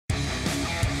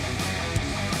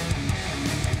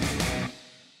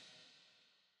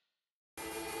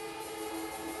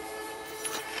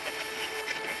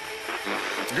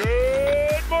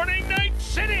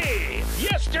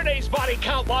Yesterday's body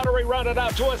count lottery rounded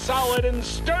out to a solid and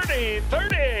sturdy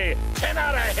 30. 10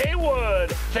 out of Haywood,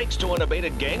 thanks to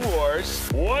unabated gang wars.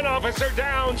 One officer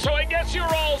down, so I guess you're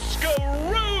all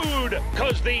screwed,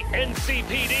 cause the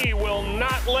NCPD will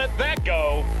not let that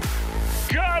go.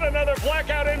 Got another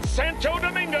blackout in Santo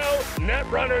Domingo.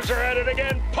 Netrunners are at it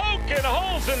again, poking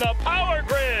holes in the power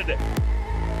grid.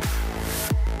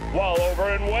 While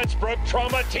over in Westbrook,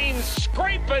 trauma teams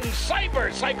scraping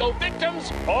cyber psycho victims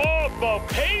off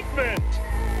the pavement.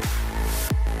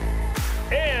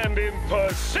 And in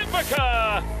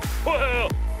Pacifica, well,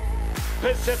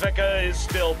 Pacifica is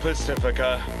still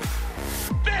Pacifica.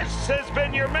 This has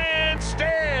been your man,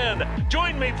 Stan.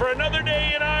 Join me for another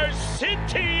day in our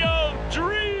City of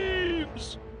Dreams.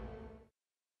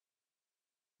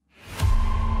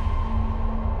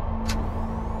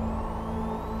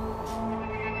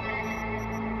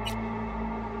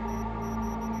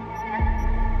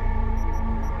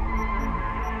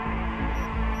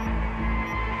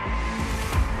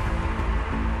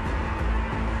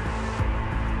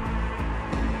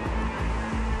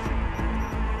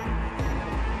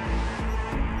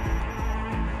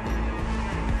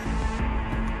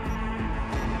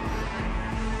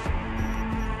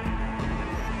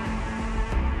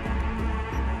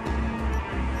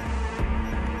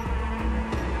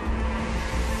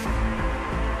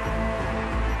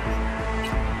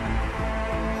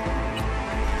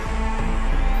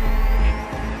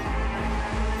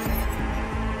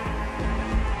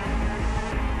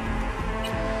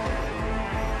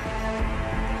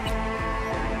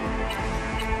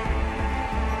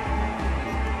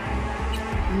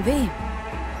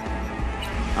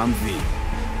 I'm V.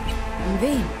 I'm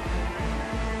V.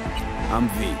 I'm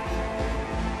V.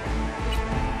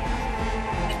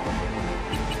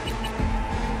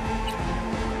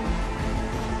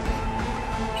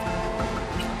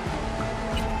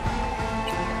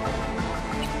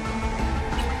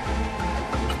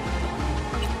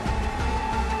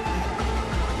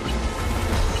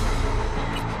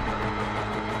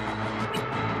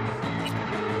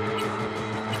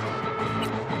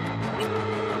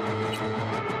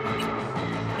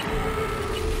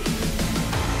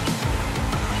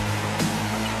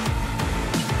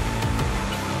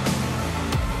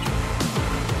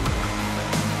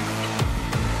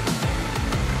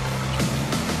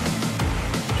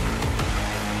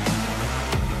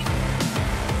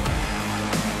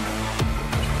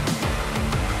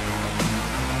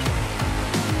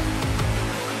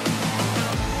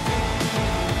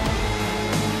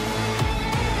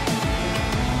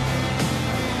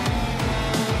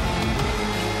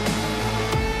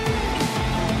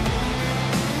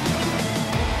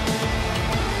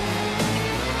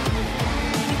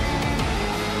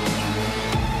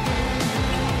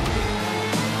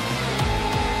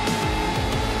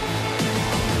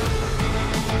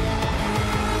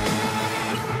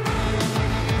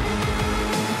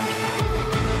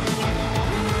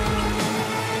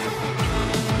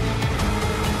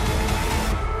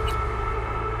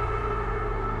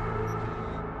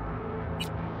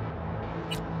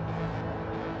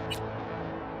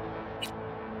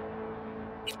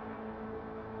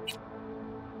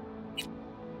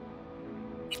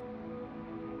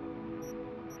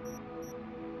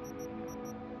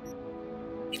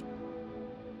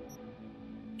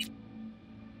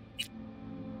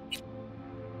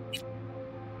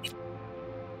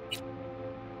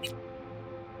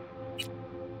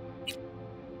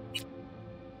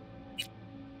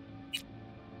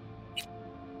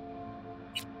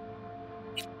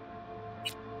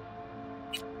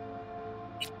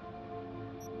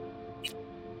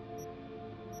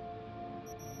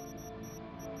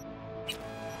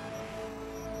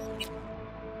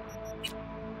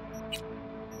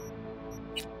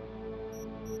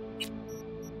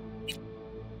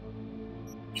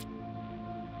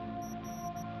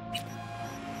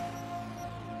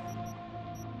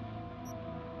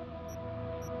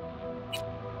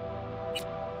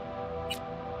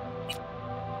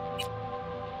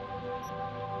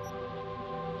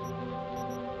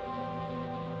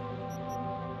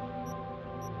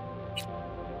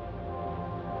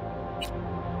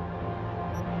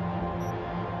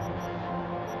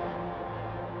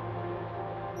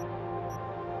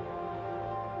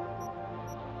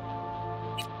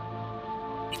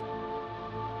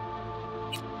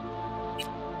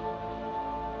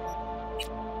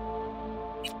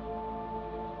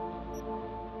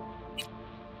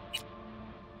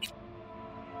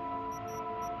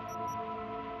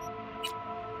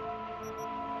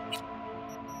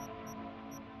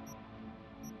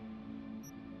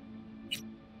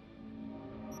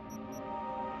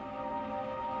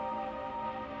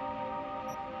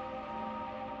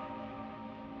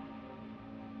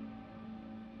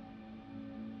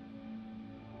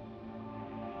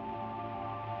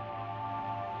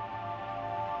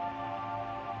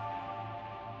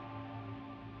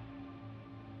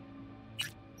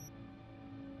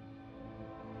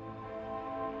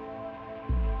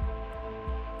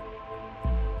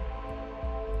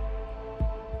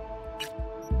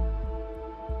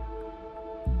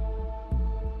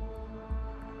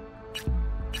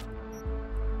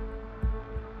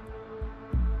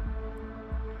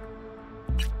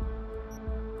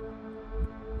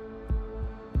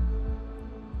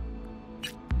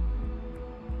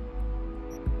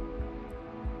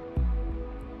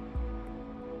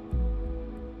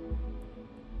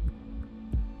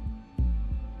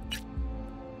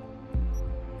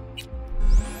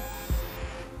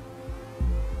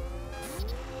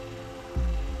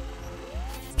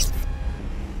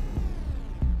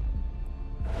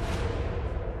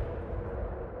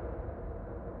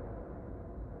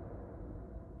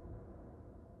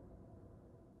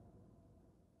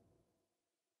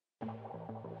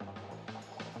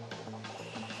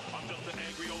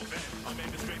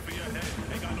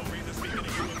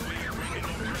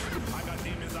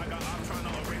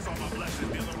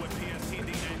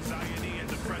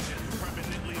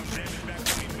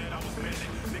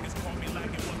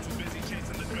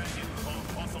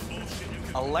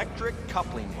 electric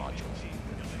coupling module.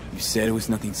 You said it was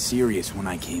nothing serious when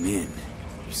I came in.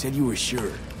 You said you were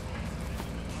sure.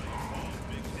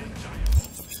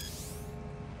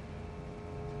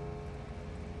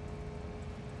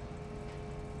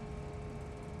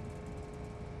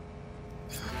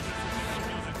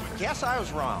 Guess I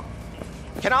was wrong.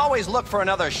 Can always look for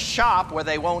another shop where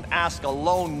they won't ask a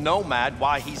lone nomad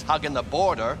why he's hugging the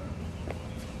border.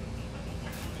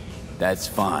 That's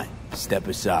fine. Step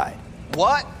aside.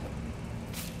 What?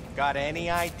 Got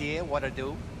any idea what to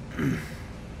do?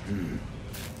 I'm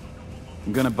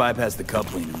gonna bypass the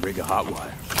coupling and rig a hot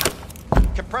wire.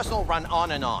 Compressor will run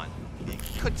on and on. It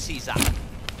could seize up.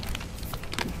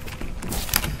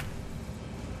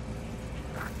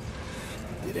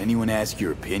 Did anyone ask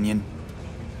your opinion?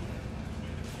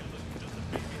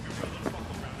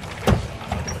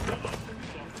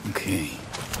 Okay,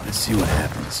 let's see what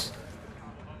happens.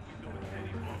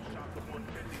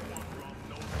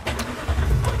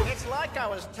 It's like I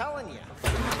was telling you.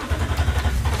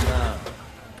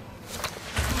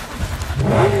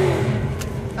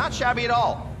 Not shabby at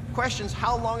all. Question's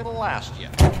how long it'll last you.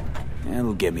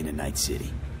 That'll get me to Night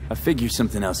City. I'll figure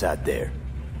something else out there.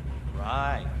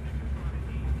 Right.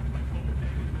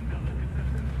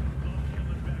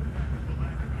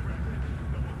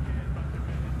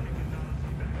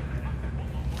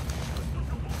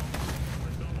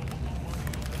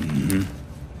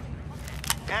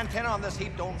 Antenna on this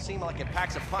heap don't seem like it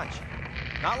packs a punch.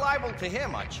 Not liable to hear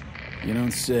much. You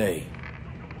don't say.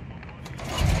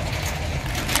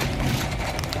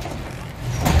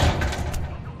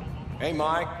 Hey,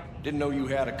 Mike. Didn't know you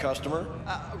had a customer.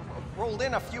 Rolled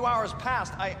in a few hours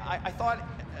past. I thought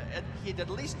he'd at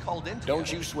least called in to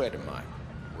Don't you sweat it, Mike.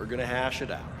 We're gonna hash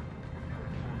it out.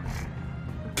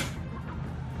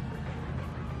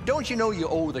 Don't you know you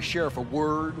owe the sheriff a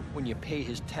word when you pay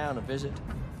his town a visit?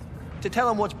 To tell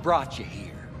him what's brought you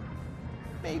here.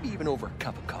 Maybe even over a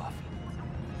cup of coffee.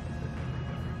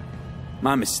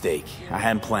 My mistake. I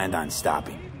hadn't planned on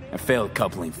stopping. A failed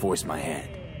coupling forced my hand.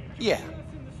 Yeah,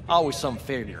 always some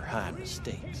failure behind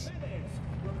mistakes.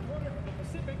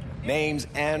 Name's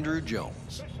Andrew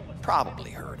Jones.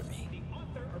 Probably heard of me.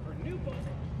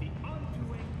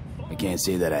 I can't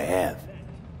say that I have.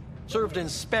 Served in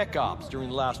Spec Ops during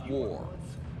the last war.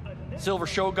 Silver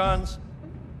Shoguns?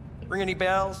 Ring any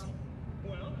bells?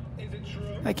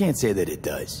 I can't say that it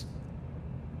does.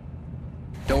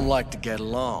 Don't like to get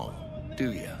along,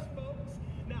 do ya?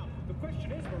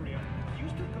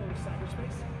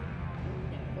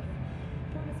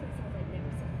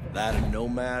 That a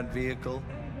Nomad vehicle?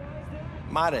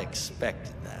 Might have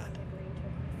expected that.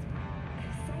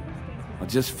 I'll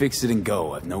just fix it and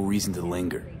go. I've no reason to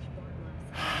linger.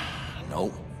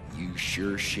 No, you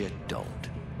sure shit don't.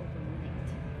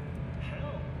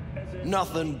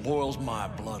 Nothing boils my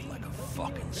blood like a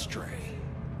fucking stray.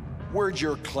 Where'd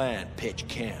your clan pitch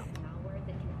camp?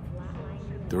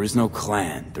 There is no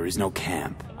clan. There is no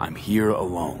camp. I'm here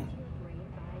alone.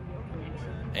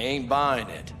 Ain't buying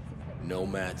it.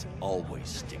 Nomads always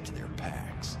stick to their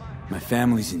packs. My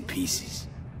family's in pieces.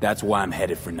 That's why I'm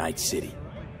headed for Night City.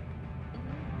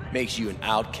 Makes you an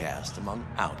outcast among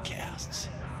outcasts.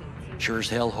 Sure as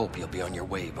hell hope you'll be on your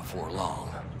way before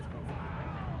long.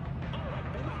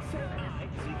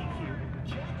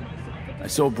 I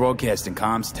saw a broadcasting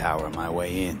comms tower on my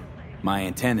way in. My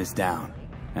antenna's down,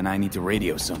 and I need to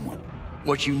radio someone.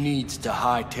 What you need's to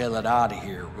hightail it out of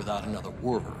here without another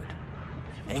word.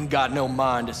 Ain't got no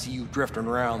mind to see you drifting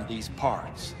around these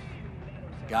parts.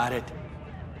 Got it?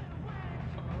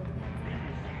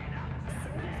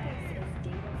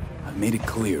 I've made it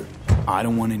clear. I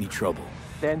don't want any trouble.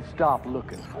 Then stop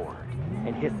looking for it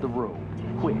and hit the road,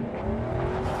 quick.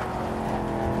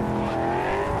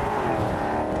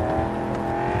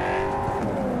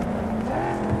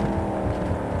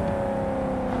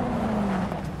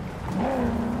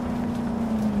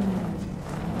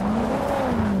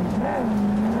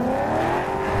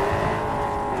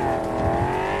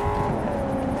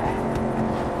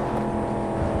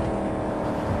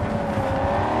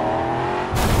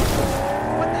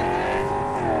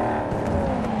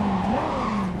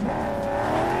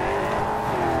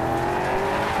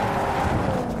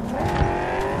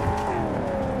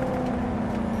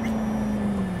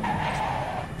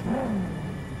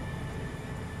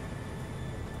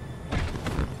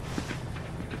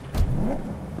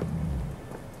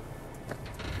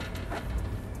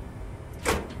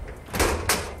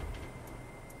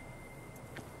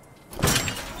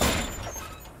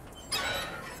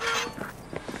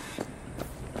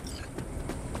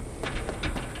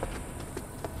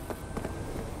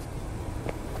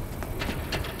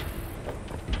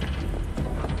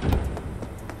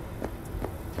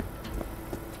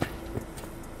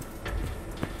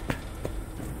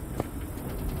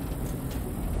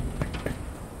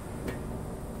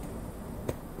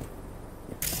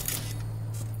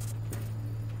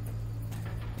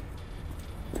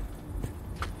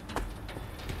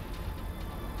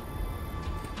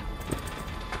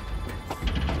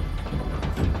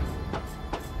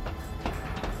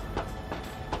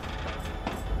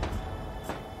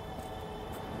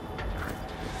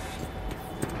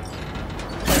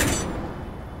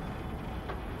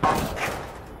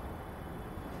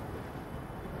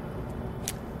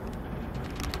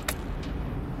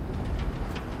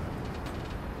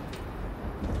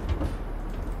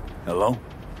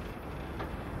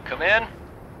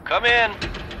 Come in.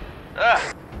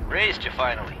 Ah, raised you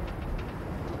finally.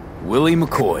 Willie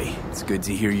McCoy, it's good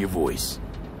to hear your voice.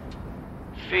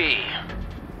 Fee.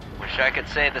 Wish I could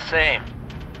say the same.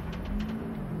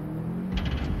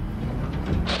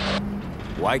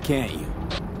 Why can't you?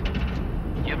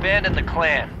 You abandoned the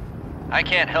clan. I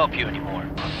can't help you anymore.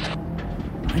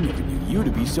 I never knew you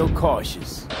to be so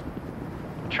cautious.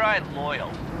 Try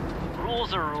loyal.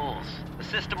 Rules are rules. The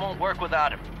system won't work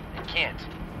without him. It can't.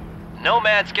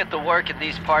 Nomads get the work in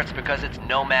these parts because it's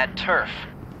nomad turf.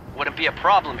 Wouldn't be a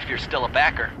problem if you're still a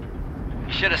backer.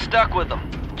 You should have stuck with them.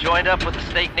 Joined up with the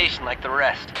Snake Nation like the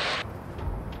rest.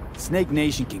 Snake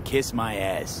Nation can kiss my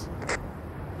ass.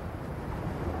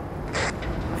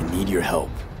 I need your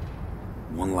help.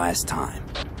 One last time.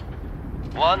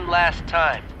 One last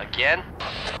time. Again?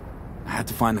 I have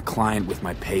to find the client with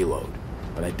my payload,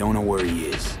 but I don't know where he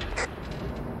is.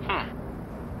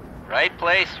 Right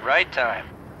place, right time.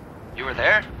 You were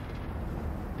there?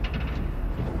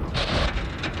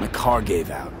 My car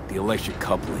gave out. The electric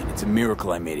coupling. It's a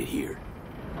miracle I made it here.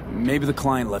 Maybe the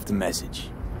client left a message.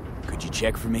 Could you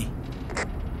check for me?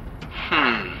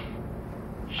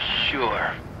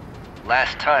 Sure.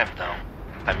 Last time, though.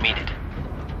 I mean it.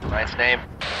 Client's name?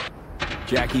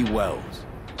 Jackie Wells.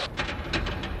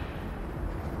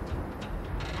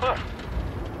 Huh.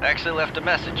 Actually left a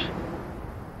message.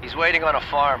 He's waiting on a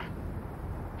farm.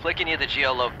 Flicking you the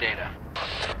geoloc data.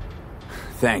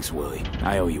 Thanks, Willie.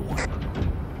 I owe you one.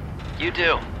 You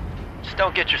do. Just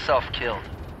don't get yourself killed.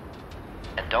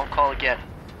 And don't call again.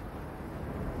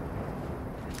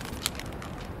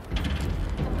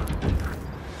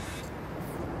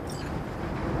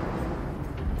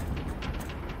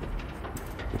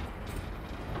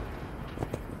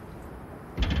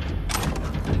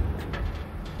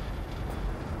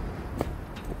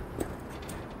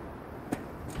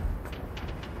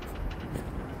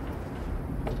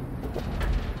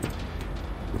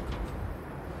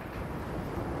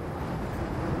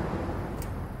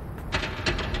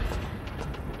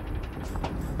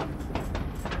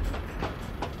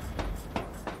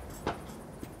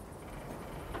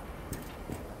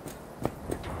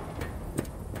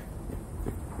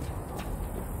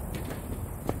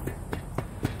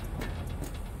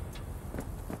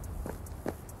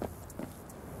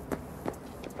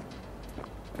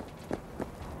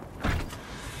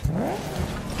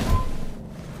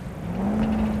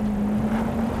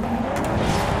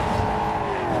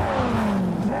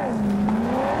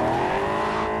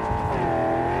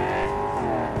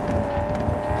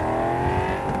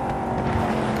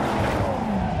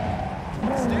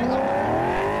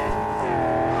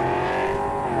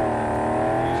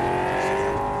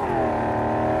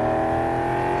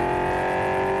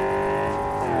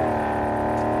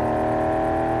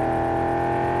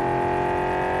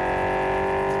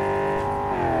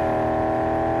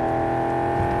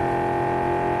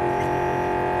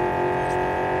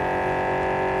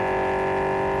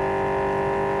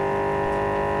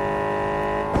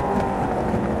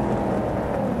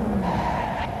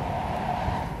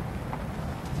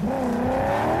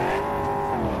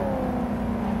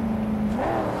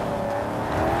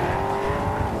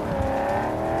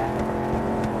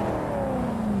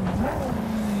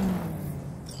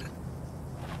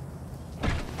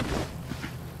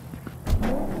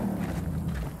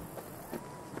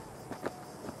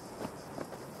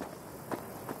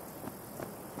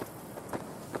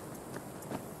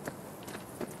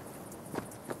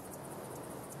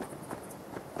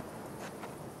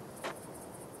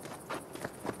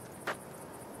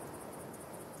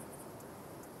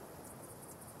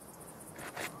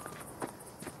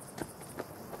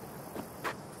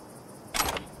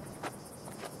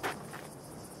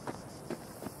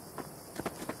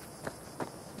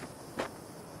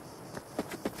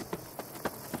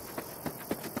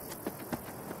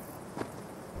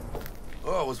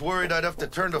 Oh, I was worried I'd have to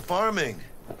turn to farming.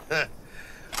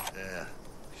 Yeah,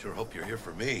 sure hope you're here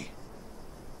for me.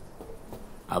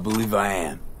 I believe I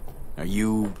am. Are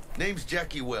you... Name's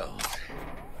Jackie Wells.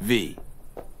 V.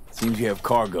 Seems you have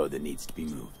cargo that needs to be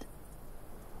moved.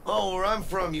 Oh, where I'm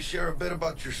from, you share a bit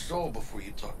about your soul before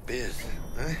you talk biz,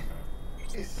 huh?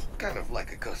 It's kind of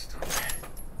like a custom.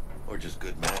 Or just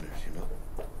good manners, you know?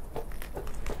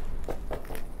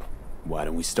 Why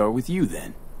don't we start with you,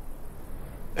 then?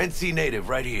 NC native,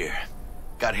 right here.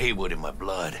 Got Haywood in my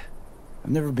blood.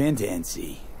 I've never been to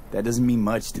NC. That doesn't mean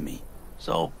much to me.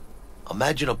 So,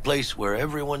 imagine a place where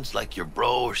everyone's like your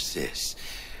bro or sis.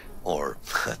 Or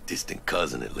a distant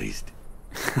cousin, at least.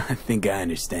 I think I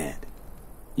understand.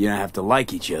 You don't have to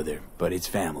like each other, but it's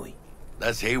family.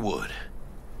 That's Haywood.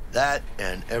 That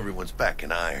and everyone's back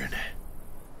in iron.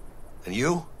 And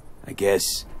you? I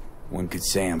guess One could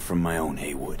say I'm from my own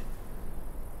Haywood.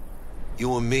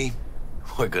 You and me,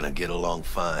 we're gonna get along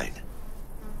fine.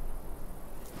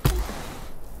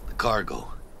 The cargo.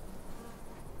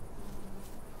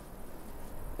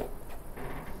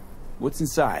 What's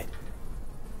inside?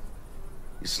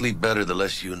 You sleep better the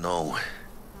less you know.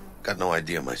 Got no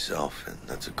idea myself, and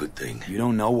that's a good thing. You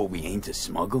don't know what we aim to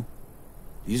smuggle?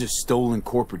 These are stolen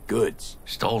corporate goods.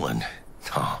 Stolen?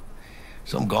 No.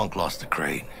 Some gonk lost the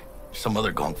crate. Some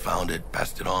other gonk found it,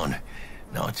 passed it on.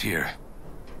 Now it's here.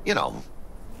 You know,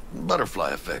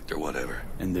 butterfly effect or whatever.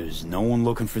 And there's no one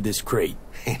looking for this crate.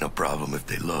 Ain't a problem if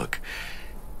they look.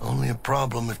 Only a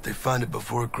problem if they find it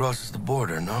before it crosses the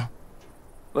border, no?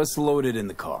 Let's load it in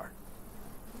the car.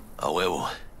 A huevo.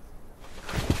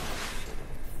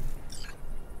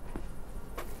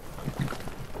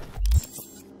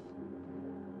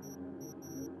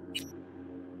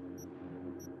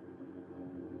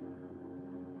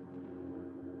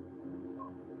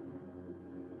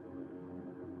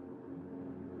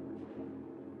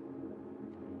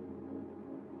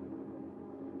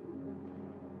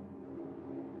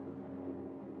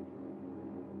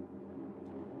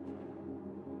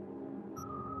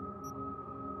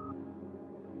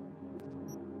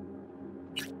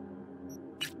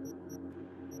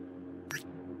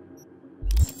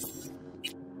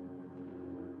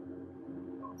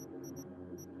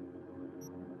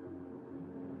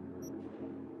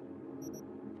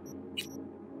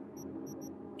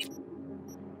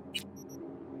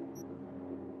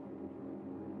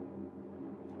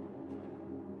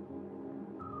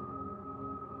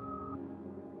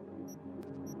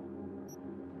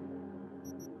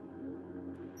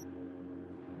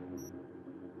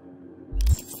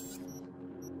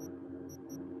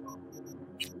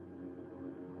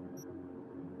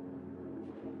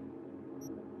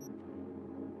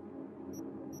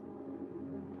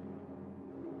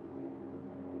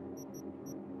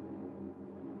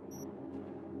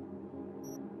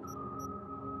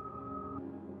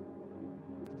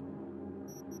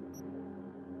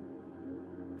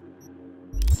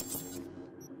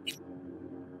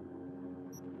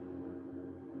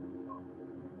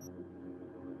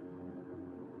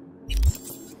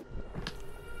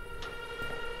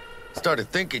 Started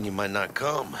thinking you might not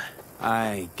come.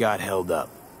 I got held up.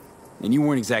 And you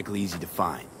weren't exactly easy to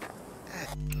find.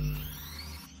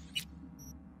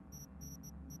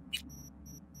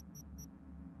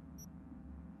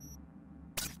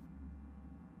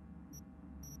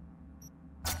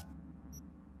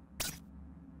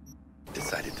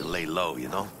 Decided to lay low, you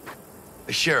know?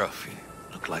 The sheriff, he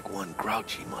looked like one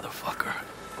grouchy motherfucker.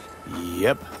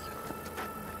 Yep.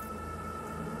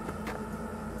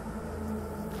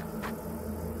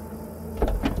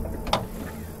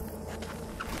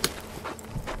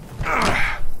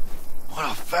 What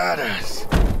a fat ass.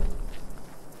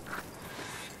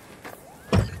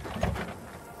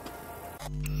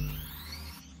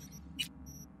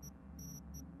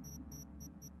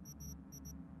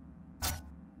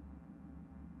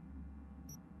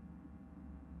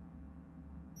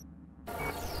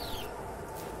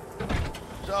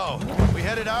 So, we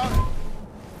headed out?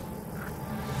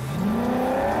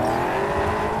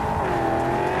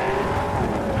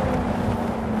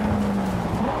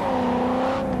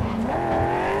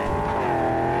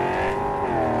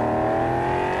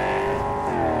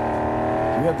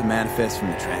 You have the manifest from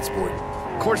the transport?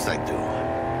 Of course I do.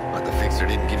 But the fixer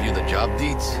didn't give you the job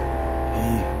deeds?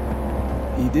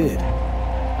 He did.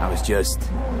 I was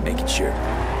just making sure.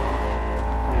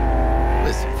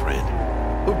 Listen, friend.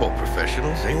 We're both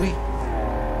professionals, ain't we?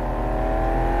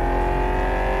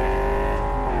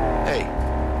 Hey,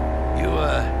 you,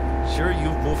 sure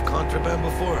you've moved contraband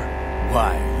before?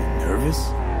 Why, are you nervous?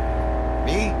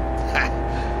 Me?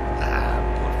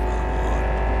 Por favor.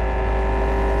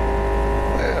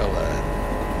 Well,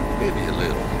 maybe a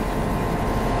little.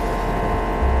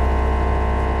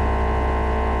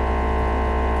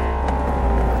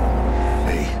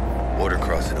 Hey, border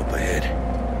crossing up ahead.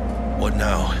 What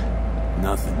now?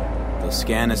 Nothing. They'll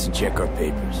scan us and check our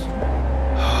papers.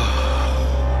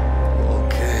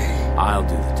 Okay. I'll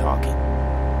do the talking.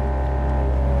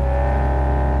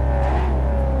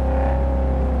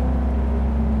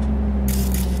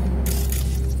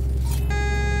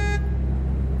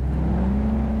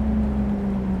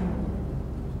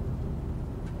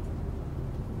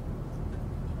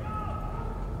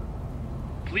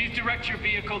 Please direct your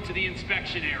vehicle to the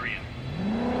inspection area.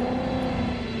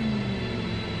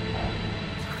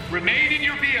 Remain in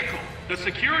your vehicle. The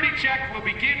security check will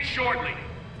begin shortly.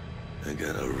 I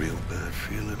got a real bad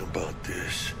feeling about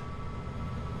this.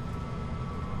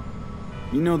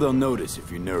 You know they'll notice if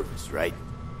you're nervous, right?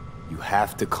 You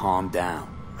have to calm down.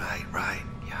 Right,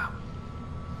 yeah.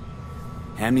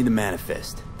 Hand me the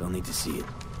manifest. They'll need to see it.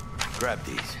 Grab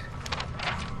these.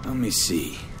 Let me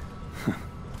see.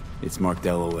 It's marked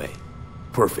LOA.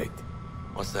 Perfect.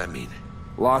 What's that mean?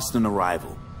 Lost on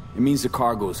arrival. It means the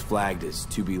cargo is flagged as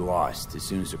to be lost as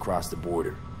soon as they cross the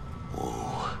border.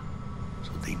 Oh,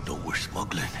 so they know we're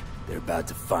smuggling. They're about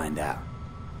to find out.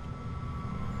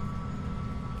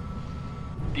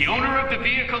 The owner of the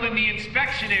vehicle in the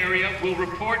inspection area will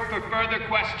report for further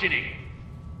questioning.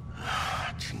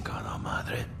 Chingada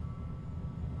madre.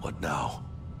 What now?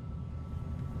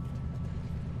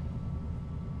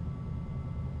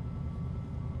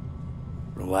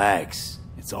 Relax.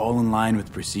 It's all in line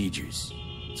with procedures.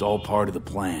 It's all part of the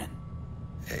plan.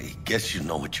 Hey, guess you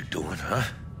know what you're doing, huh?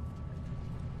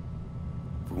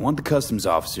 If we want the customs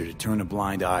officer to turn a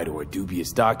blind eye to our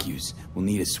dubious dock-use, we'll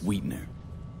need a sweetener.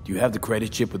 Do you have the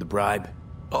credit chip with the bribe?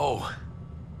 Oh,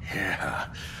 yeah.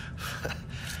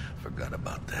 Forgot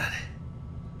about that.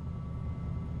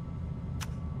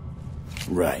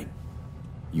 Right.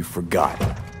 You forgot.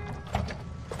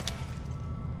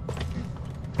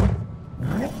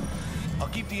 I'll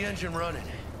keep the engine running,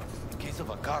 in case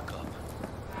of a cock-up.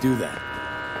 Do that.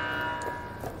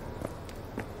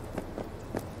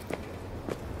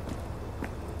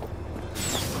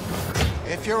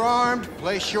 If you're armed,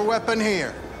 place your weapon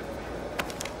here.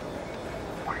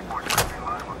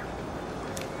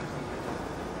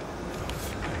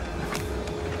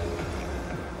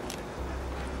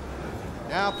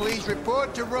 Now please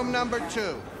report to room number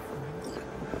 2.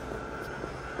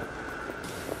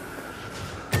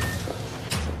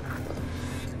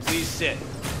 Please sit.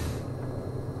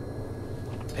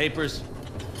 Papers.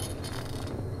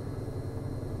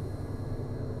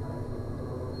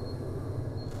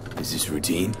 Is this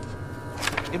routine?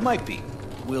 It might be.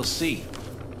 We'll see.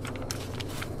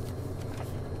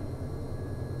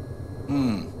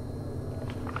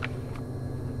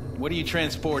 What are you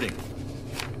transporting?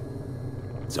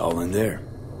 It's all in there.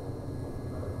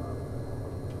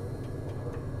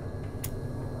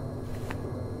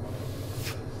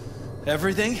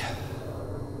 Everything?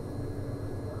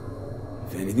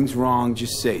 If anything's wrong,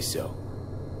 just say so.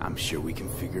 I'm sure we can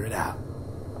figure it out.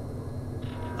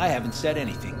 I haven't said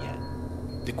anything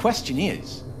yet. The question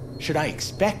is, should I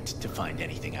expect to find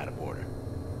anything out of order?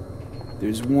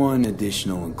 There's one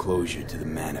additional enclosure to the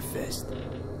manifest.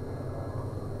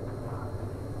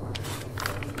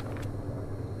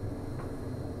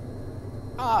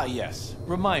 Ah, yes.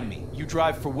 Remind me, you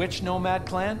drive for which nomad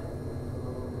clan?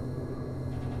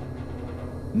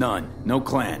 None. No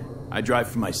clan. I drive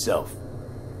for myself.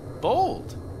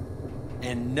 Bold.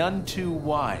 And none too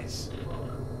wise.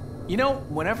 You know,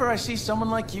 whenever I see someone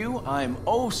like you, I'm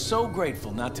oh so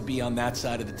grateful not to be on that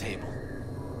side of the table.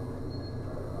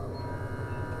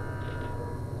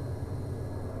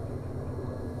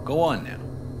 Go on now.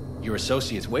 Your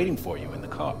associate's waiting for you in the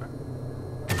car.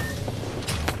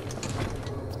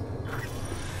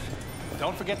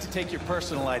 Don't forget to take your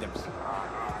personal items.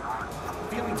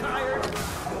 Feeling tired?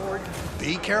 Bored?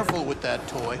 Be careful with that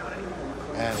toy.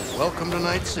 And welcome to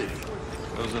Night City.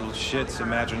 Those little shits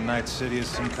imagine Night City is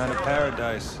some kind of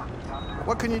paradise.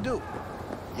 What can you do?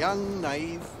 Young,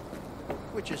 naive,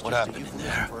 which is What just a happened in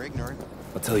euphemism there? for ignorant.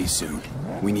 I'll tell you soon.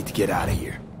 We need to get out of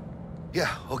here.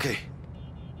 Yeah, okay.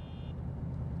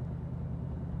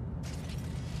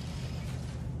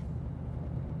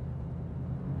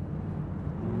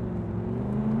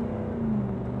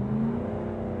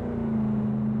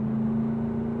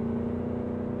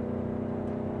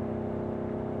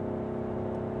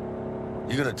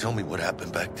 You gonna tell me what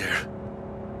happened back there?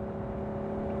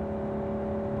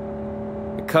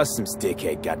 The customs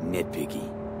dickhead got nitpicky.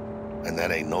 And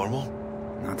that ain't normal?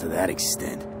 Not to that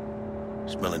extent.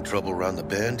 Smelling trouble around the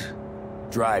bend?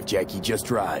 Drive, Jackie, just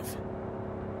drive.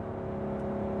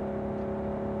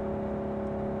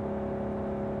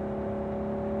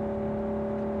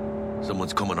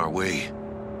 Someone's coming our way.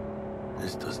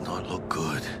 This does not look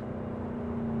good.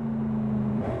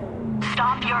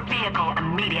 Stop your vehicle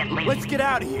immediately. Let's get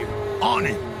out of here. On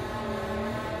it!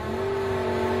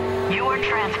 You are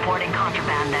transporting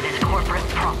contraband that is corporate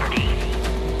property.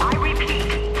 I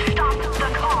repeat, stop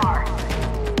the car.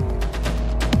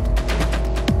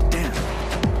 Damn.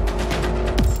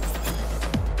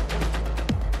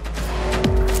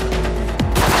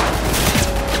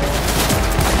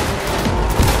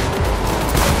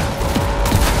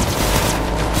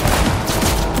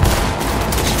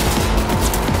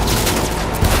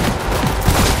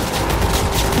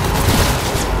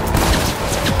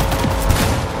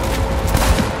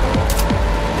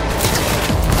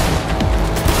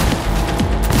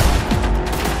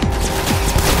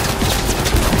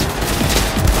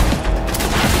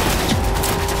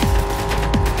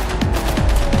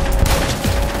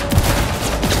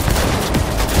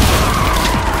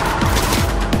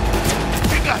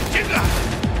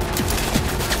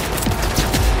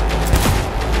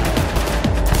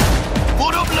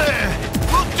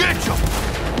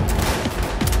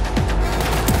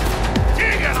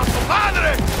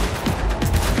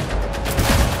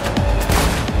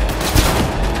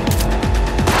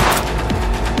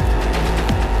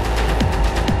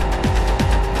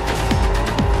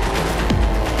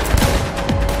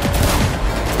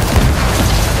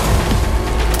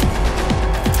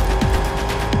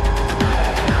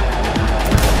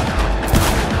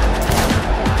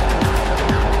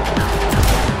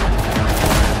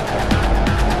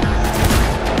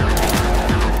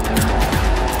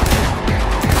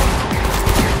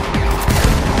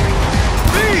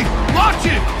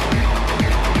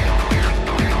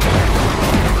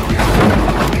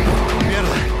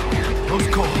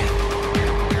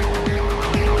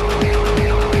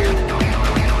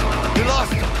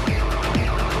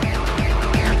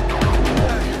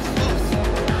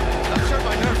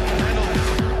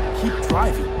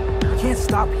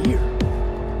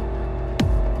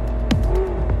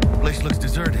 Place looks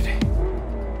deserted.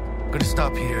 I'm gonna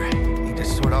stop here. Need to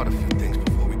sort out a few things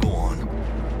before we go on.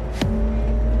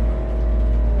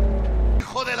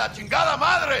 Hijo de la chingada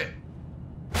madre!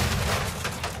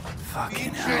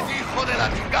 Fucking Pinches hell. hijo de la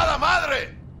chingada madre!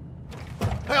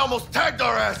 I almost tagged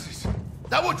our asses.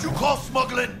 That what you call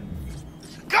smuggling?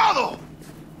 Gado!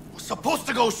 Was supposed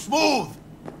to go smooth.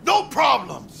 No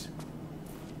problems.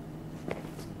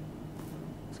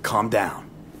 Calm down.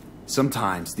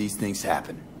 Sometimes these things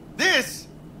happen. This?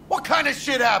 What kind of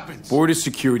shit happens? Border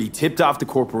security tipped off the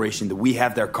corporation that we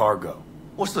have their cargo.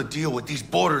 What's the deal with these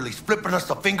borderlies flipping us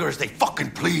the finger as they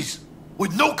fucking please?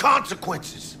 With no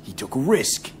consequences. He took a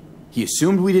risk. He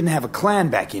assumed we didn't have a clan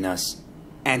backing us,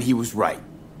 and he was right.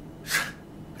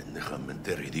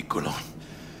 Pendejamente ridículo.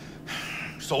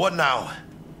 So what now?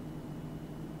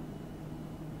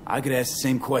 I could ask the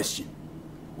same question.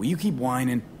 Will you keep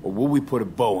whining, or will we put a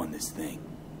bow on this thing?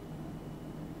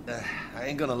 I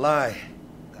ain't gonna lie.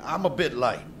 I'm a bit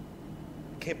light.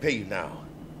 Can't pay you now.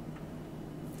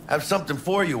 I have something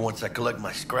for you once I collect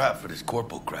my scrap for this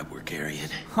corpo crap we're carrying.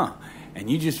 Huh. And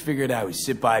you just figured I would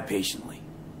sit by patiently.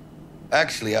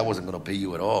 Actually, I wasn't gonna pay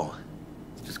you at all.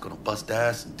 Just gonna bust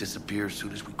ass and disappear as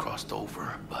soon as we crossed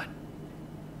over, but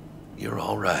you're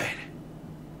all right.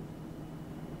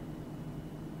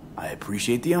 I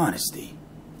appreciate the honesty.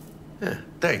 Yeah,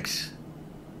 thanks.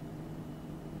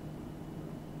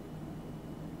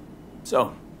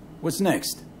 So, what's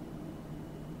next?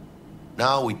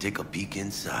 Now we take a peek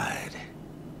inside.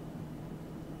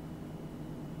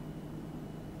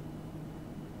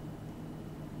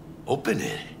 Open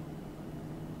it.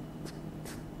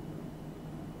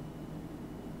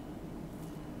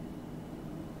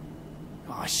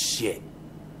 Aw, shit.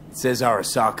 It says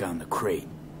Arasaka on the crate.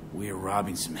 We are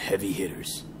robbing some heavy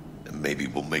hitters. And maybe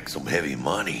we'll make some heavy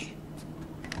money.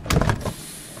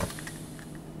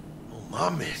 Oh,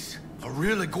 mames. A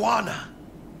real iguana.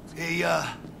 A,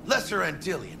 lesser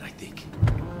Antillean, I think.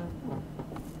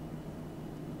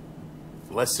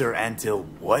 Lesser Antil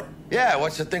what? Yeah, I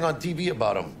watched a thing on TV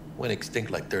about them. Went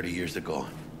extinct like 30 years ago.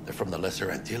 They're from the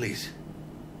Lesser Antilles.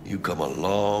 You come a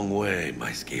long way,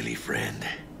 my scaly friend.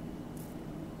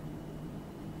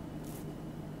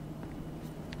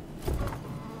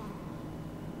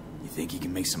 You think you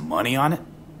can make some money on it?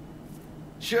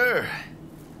 Sure.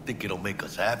 Think it'll make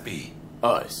us happy.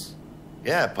 Us?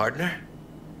 Yeah, partner.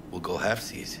 We'll go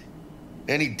halfsies.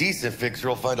 Any decent fixer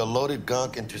will find a loaded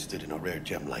gonk interested in a rare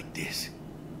gem like this.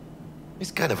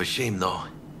 It's kind of a shame, though.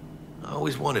 I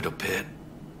always wanted a pet.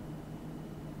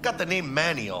 Got the name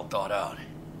Manny all thought out.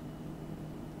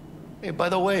 Hey, by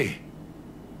the way,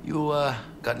 you,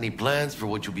 got any plans for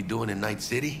what you'll be doing in Night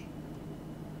City?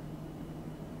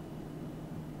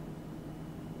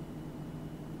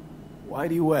 Why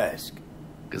do you ask?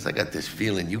 Because I got this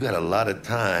feeling you got a lot of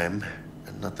time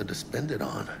and nothing to spend it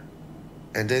on.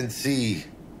 And NC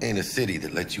ain't a city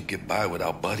that lets you get by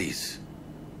without buddies.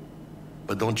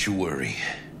 But don't you worry.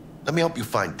 Let me help you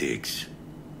find digs.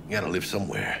 You gotta live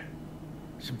somewhere.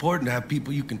 It's important to have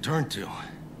people you can turn to.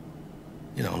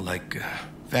 You know, like,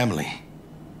 family.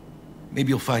 Maybe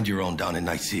you'll find your own down in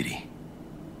Night City.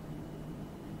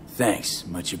 Thanks,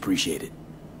 much appreciated.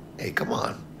 Hey, come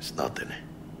on. It's nothing.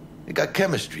 We got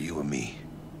chemistry, you and me.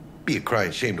 Be a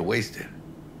crying shame to waste it.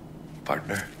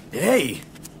 Partner. Hey!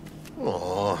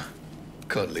 Aw,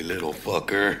 cuddly little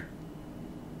fucker.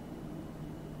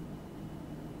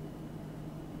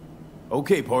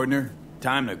 Okay, partner.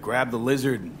 Time to grab the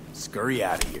lizard and scurry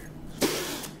out of here.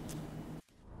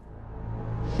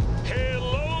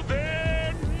 Hello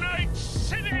there, Night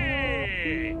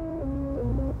City!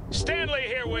 Stanley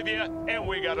here with you, and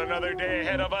we got another day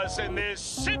ahead of us in this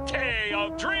city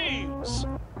of dreams.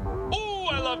 Ooh,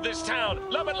 I love this town.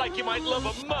 Love it like you might love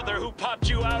a mother who popped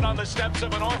you out on the steps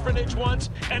of an orphanage once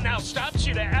and now stops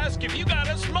you to ask if you got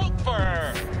a smoke for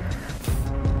her.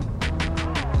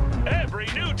 Every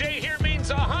new day here means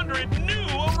 100 new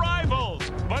arrivals,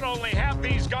 but only half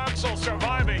these gonks will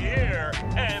survive a year,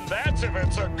 and that's if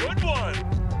it's a good one.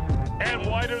 And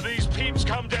why do these peeps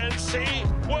come to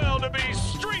NC? Well, to be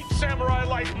street samurai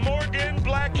like Morgan,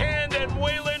 Blackhand, and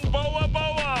Waylon Boa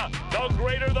Boa. The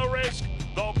greater the risk,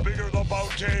 the bigger the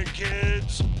bounty,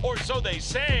 kids. Or so they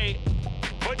say.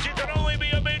 But you can only be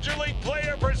a major league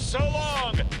player for so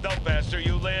long. The faster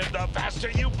you live, the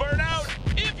faster you burn out.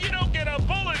 If you don't get a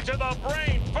bullet to the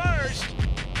brain first.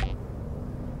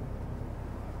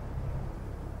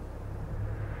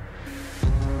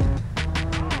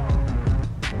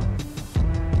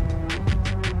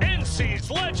 NC's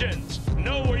legends.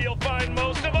 Know where you'll find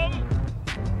most of them?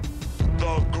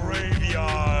 The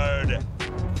graveyard.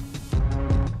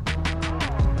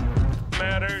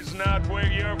 Matters not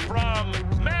where you're from.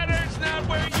 Matters not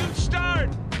where you start.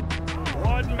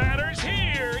 What matters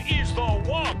here is the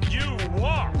walk you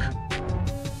walk.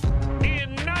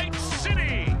 In Night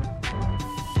City,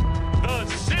 the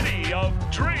city of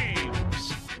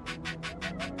dreams.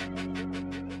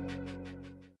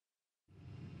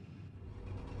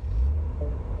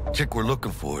 Chick we're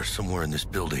looking for is somewhere in this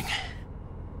building.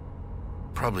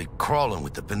 Probably crawling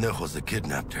with the pendejos that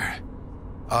kidnapped her.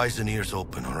 Eyes and ears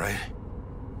open, all right?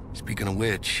 Speaking of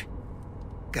which,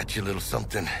 got you a little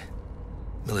something.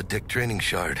 Militech training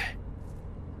shard.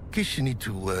 In case you need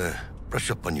to,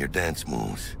 brush up on your dance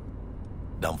moves.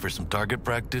 Down for some target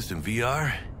practice in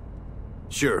VR?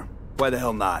 Sure. Why the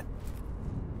hell not?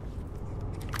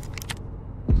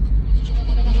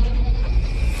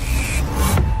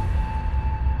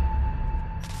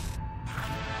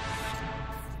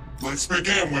 Let's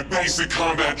begin with basic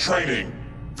combat training.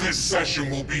 This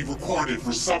session will be recorded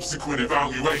for subsequent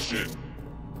evaluation.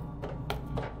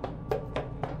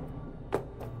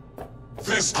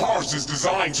 This course is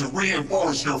designed to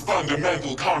reinforce your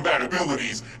fundamental combat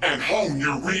abilities and hone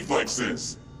your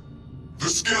reflexes. The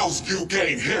skills you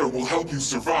gain here will help you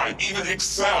survive, even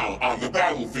excel on the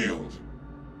battlefield.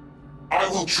 I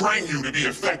will train you to be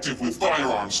effective with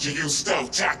firearms, to use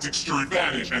stealth tactics to your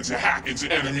advantage, and to hack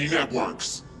into enemy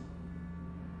networks.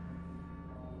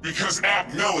 Because at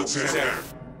Militech...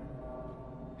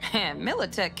 Man,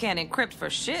 Militech can't encrypt for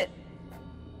shit.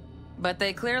 But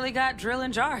they clearly got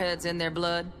drilling jarheads in their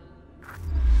blood.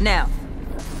 Now,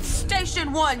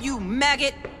 Station 1, you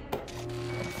maggot!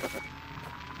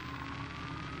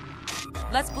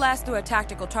 Let's blast through a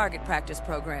tactical target practice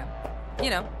program. You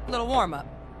know, a little warm-up.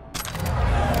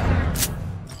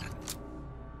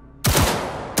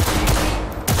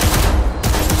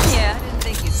 Yeah, I didn't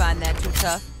think you'd find that too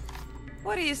tough.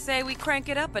 What do you say we crank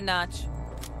it up a notch?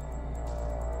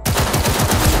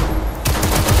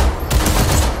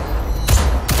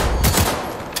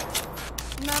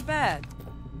 Not bad.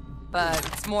 But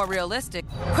it's more realistic.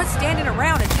 Quit standing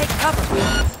around and take cover.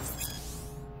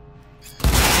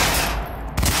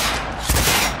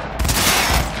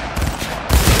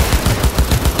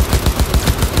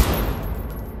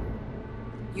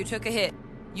 You took a hit.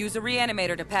 Use a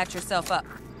reanimator to patch yourself up.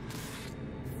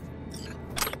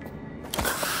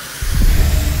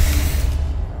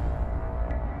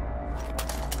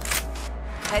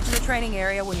 Head to the training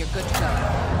area when you're good to go.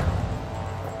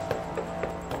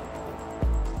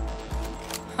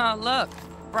 Oh, look.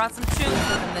 Brought some tunes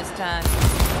with him this time.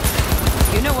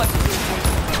 You know what to do.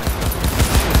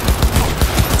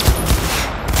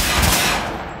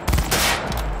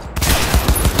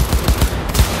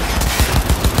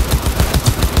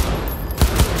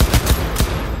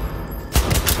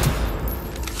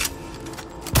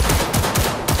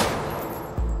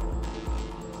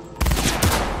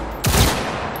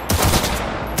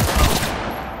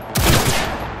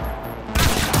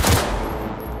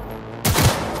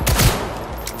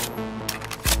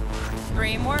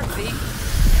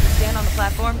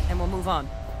 And we'll move on.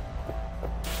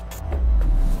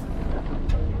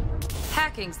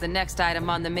 Hacking's the next item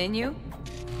on the menu.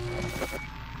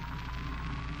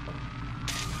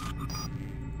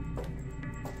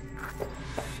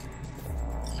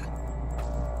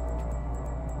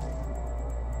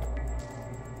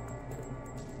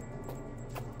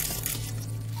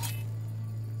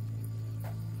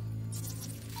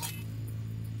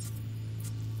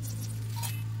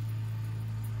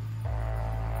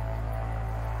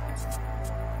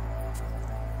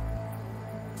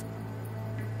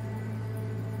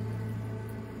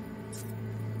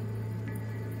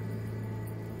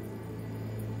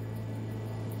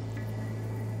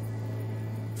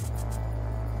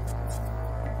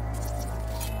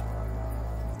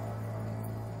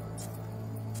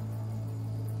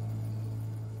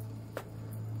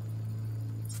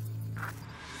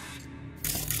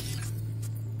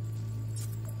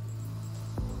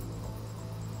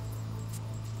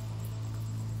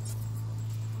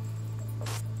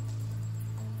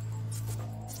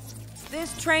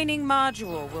 This training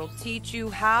module will teach you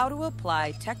how to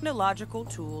apply technological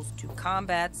tools to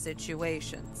combat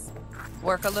situations.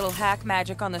 Work a little hack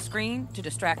magic on the screen to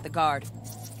distract the guard.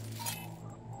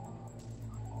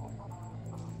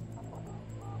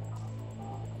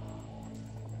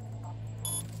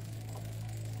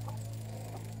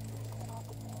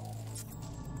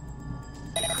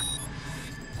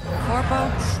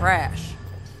 Corpo trash.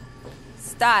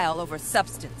 Style over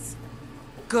substance.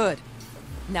 Good.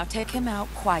 Now take him out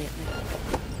quietly.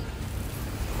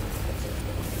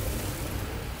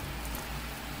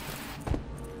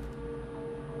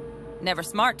 Never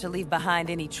smart to leave behind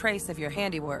any trace of your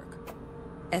handiwork.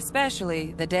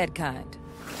 Especially the dead kind.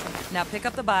 Now pick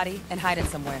up the body and hide it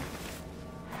somewhere.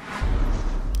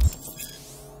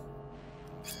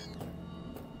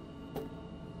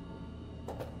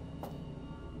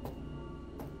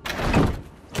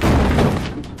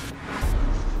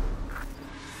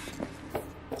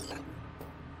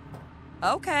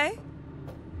 Okay.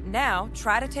 Now,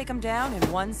 try to take him down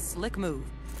in one slick move.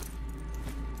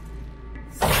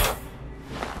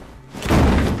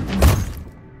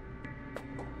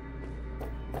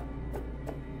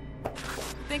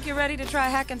 Think you're ready to try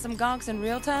hacking some gonks in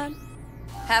real time?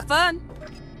 Have fun!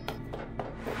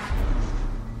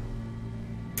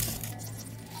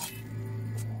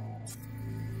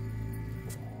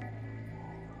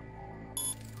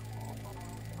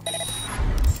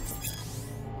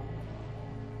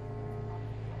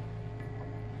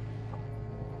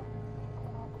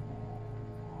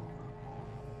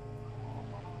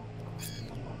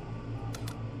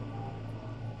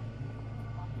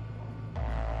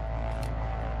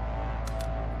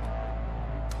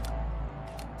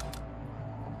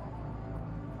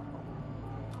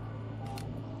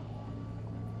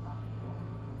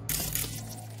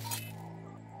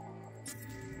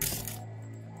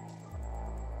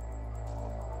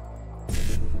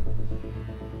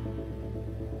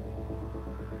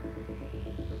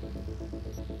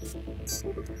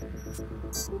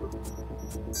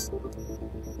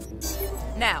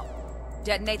 Now,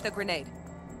 detonate the grenade.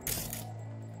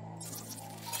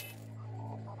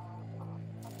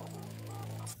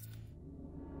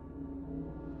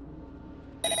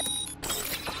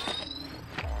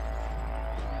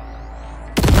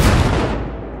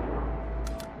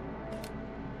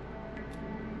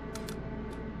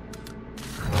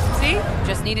 See?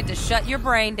 Just needed to shut your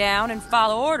brain down and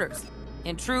follow orders,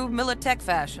 in true Militech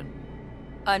fashion.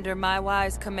 Under my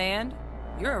wise command,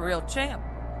 you're a real champ.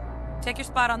 Take your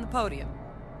spot on the podium.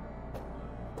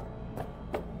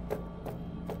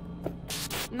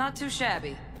 Not too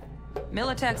shabby.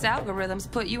 Militech's algorithms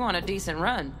put you on a decent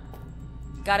run.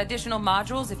 Got additional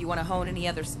modules if you want to hone any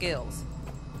other skills.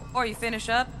 Or you finish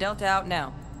up, Delta out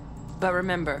now. But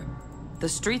remember, the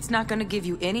street's not gonna give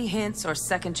you any hints or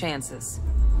second chances.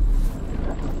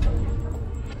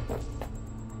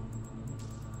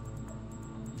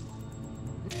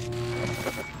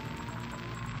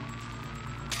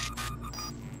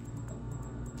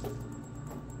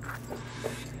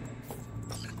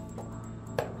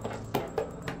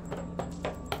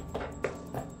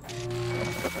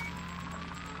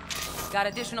 Got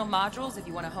additional modules if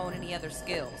you want to hone any other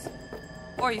skills.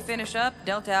 Or you finish up,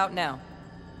 Delta out now.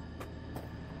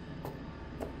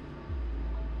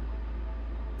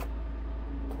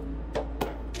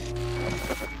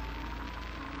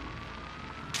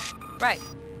 Right,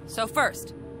 so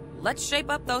first, let's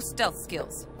shape up those stealth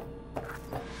skills.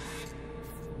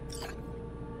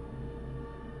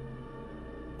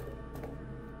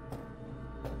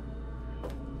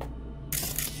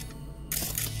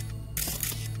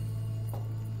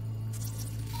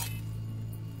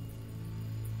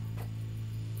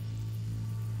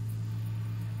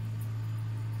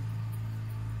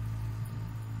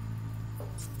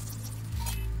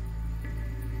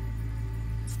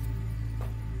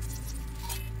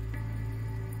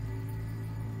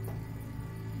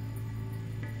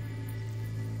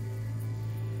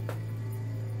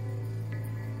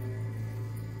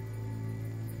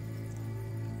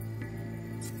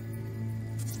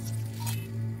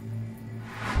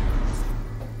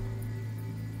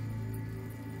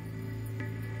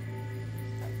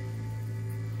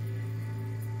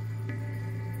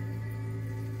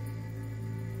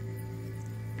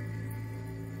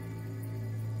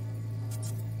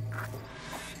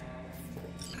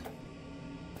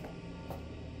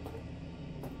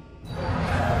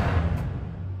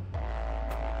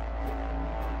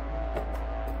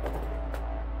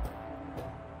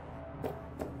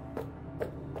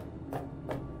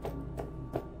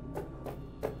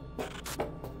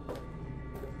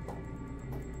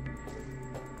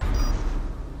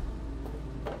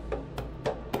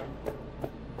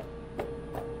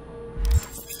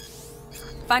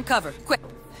 Find cover, quick.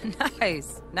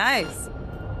 Nice, nice.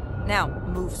 Now,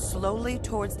 move slowly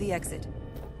towards the exit.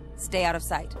 Stay out of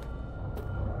sight.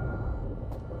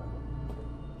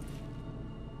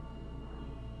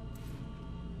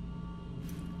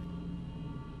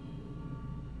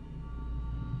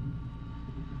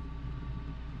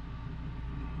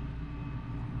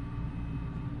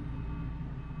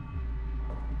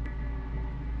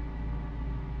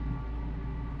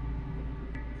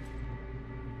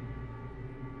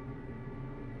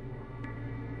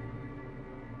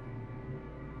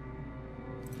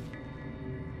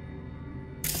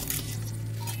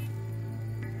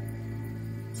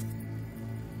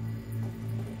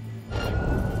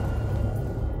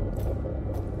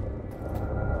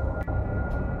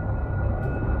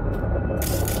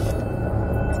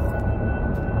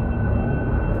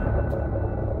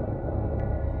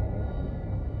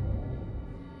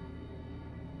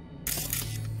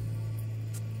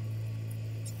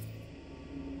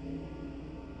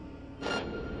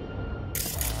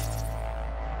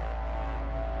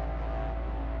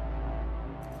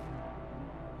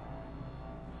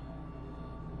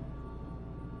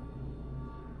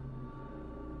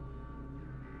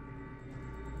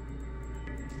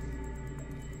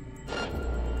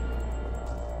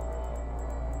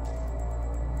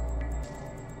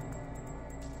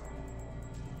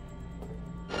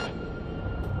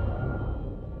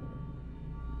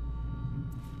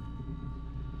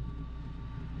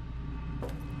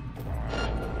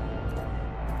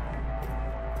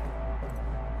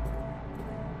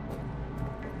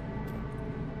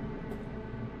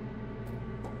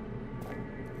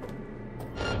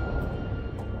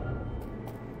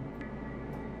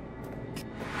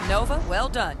 Nova, well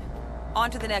done.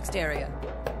 On to the next area.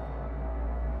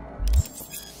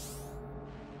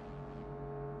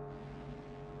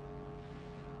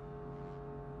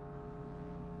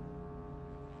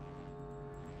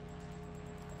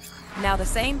 Now the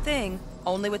same thing,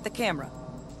 only with the camera.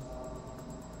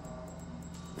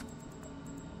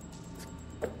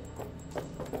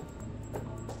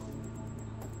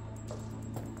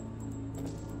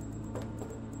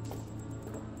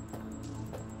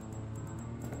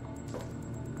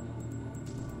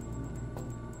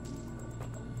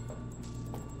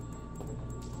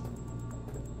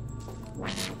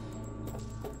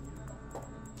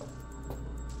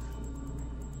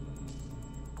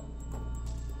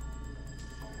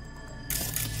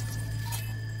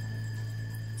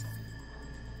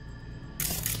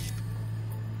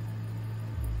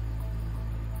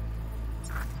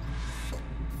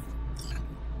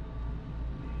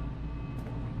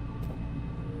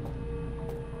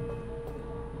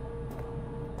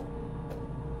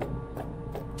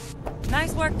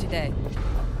 Nice work today.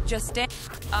 Just stay.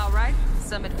 All right,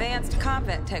 some advanced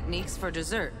combat techniques for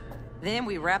dessert. Then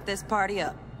we wrap this party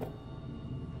up.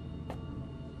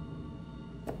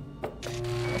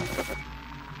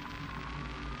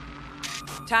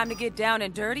 Time to get down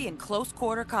and dirty in close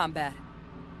quarter combat.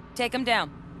 Take him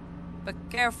down. But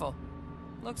careful.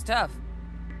 Looks tough.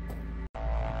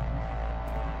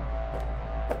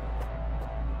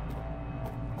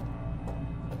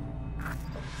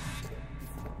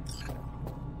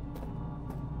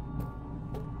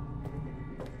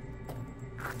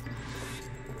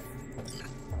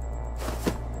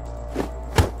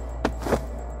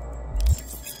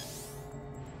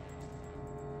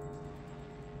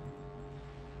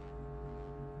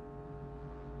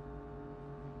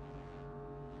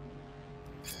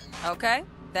 Okay,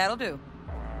 that'll do.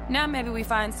 Now maybe we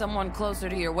find someone closer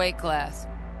to your weight class.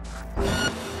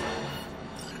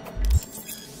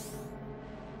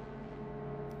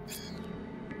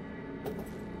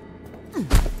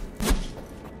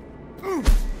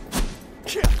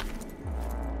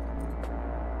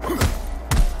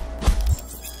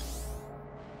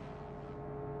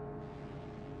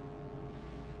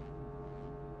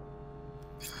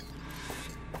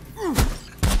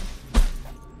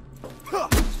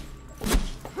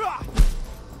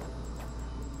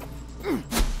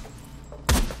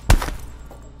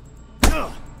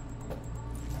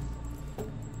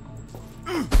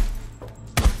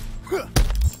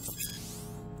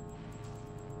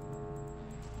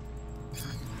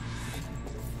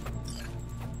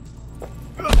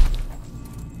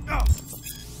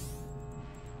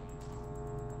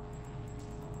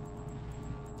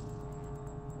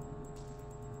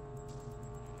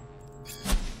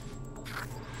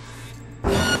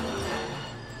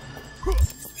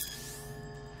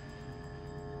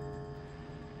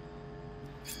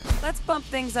 Let's bump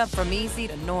things up from easy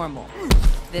to normal.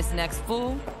 This next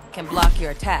fool can block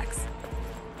your attacks.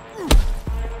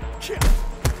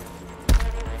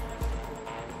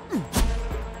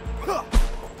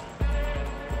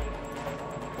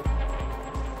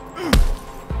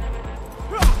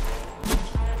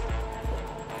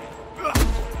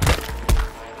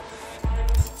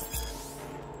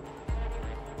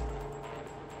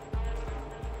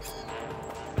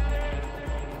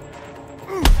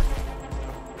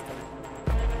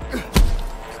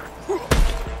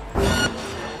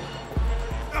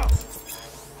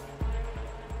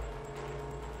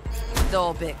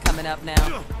 Dull bit coming up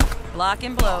now.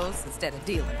 Blocking blows instead of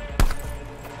dealing.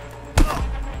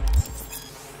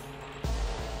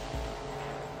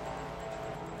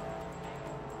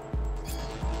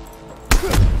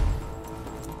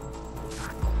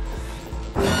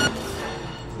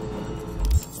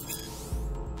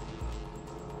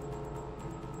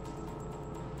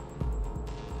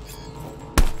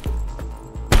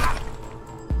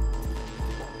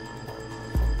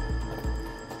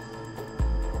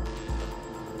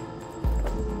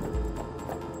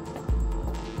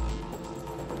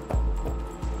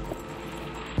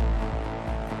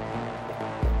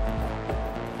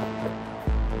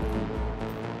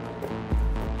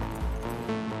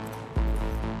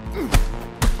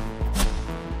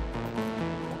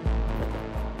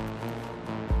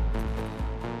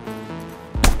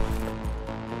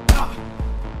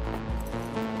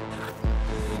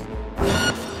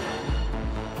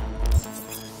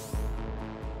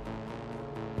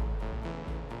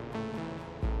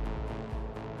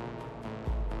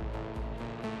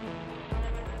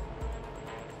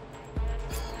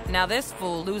 Now this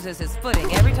fool loses his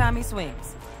footing every time he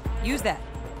swings. Use that.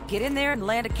 Get in there and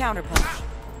land a counterpunch.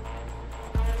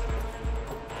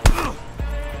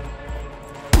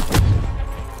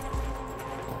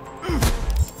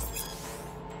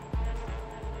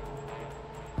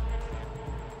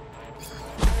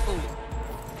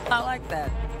 I like that.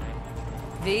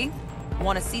 V,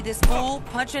 want to see this fool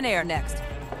punch in air next.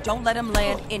 Don't let him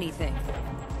land anything.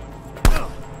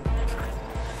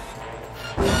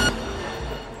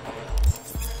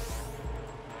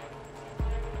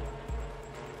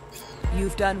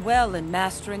 You've done well in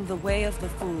mastering the way of the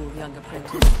fool, young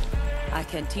apprentice. I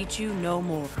can teach you no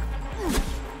more.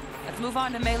 Let's move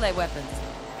on to melee weapons.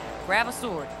 Grab a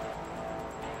sword.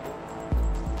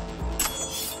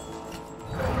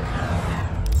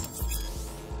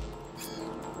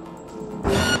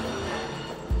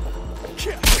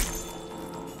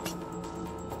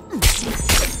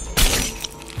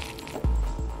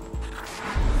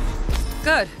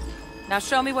 Good. Now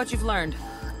show me what you've learned.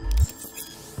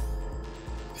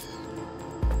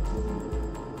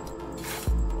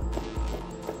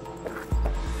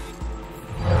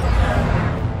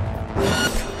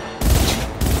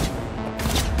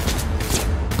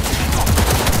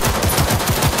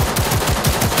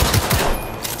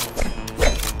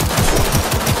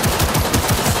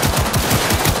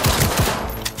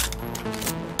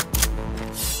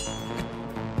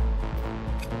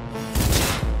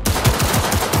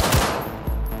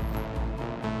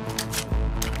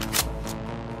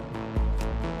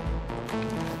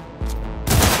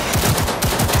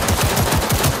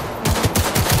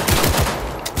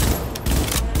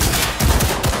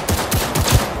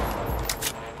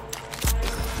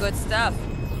 Good stuff.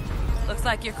 Looks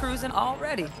like you're cruising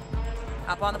already.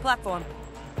 Hop on the platform.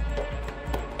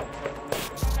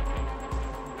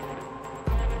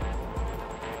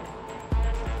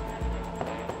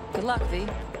 Good luck, V.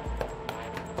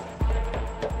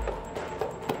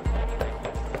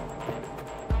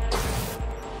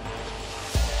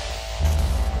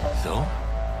 So?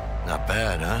 Not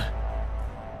bad,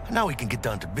 huh? Now we can get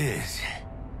down to biz.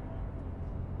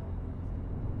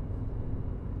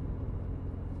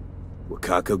 Will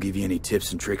Kako give you any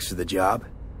tips and tricks for the job?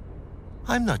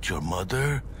 I'm not your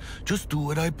mother. Just do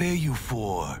what I pay you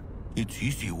for. It's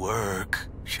easy work.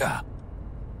 Sha.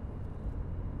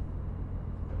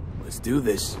 Let's do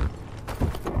this.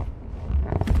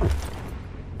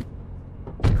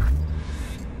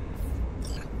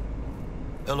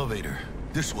 Elevator.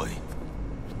 This way.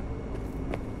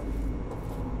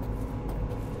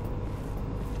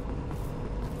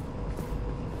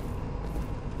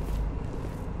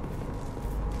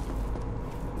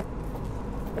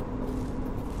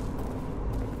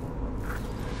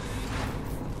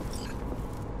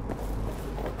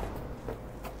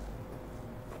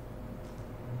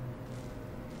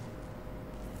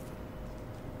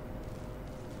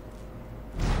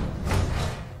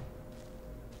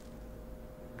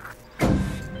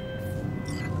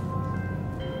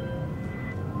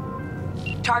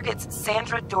 Target's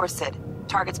Sandra Dorset.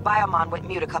 Target's biomon went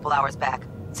mute a couple hours back.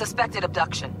 Suspected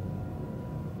abduction.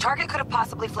 Target could have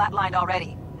possibly flatlined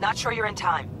already. Not sure you're in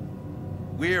time.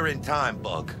 We're in time,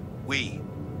 Bug. We.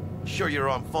 Sure you're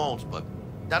on phones, but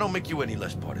that don't make you any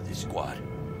less part of this squad.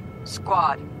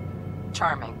 Squad.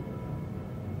 Charming.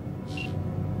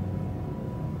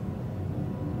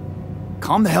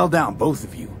 Calm the hell down, both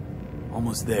of you.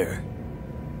 Almost there.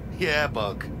 Yeah,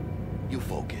 Bug. You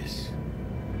focus.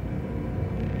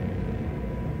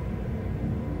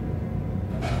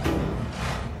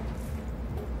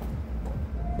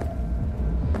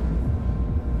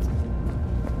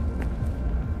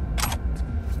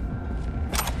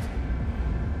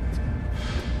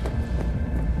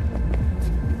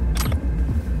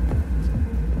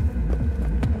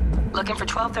 Looking for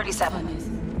 1237.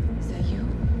 Is that you?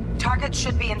 Target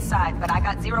should be inside, but I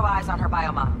got 0 eyes on her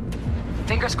biomon.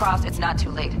 Fingers crossed it's not too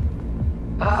late.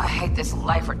 Ugh, I hate this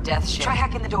life or death shit. Try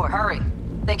hacking the door, hurry.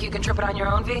 Think you can trip it on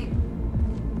your own, V?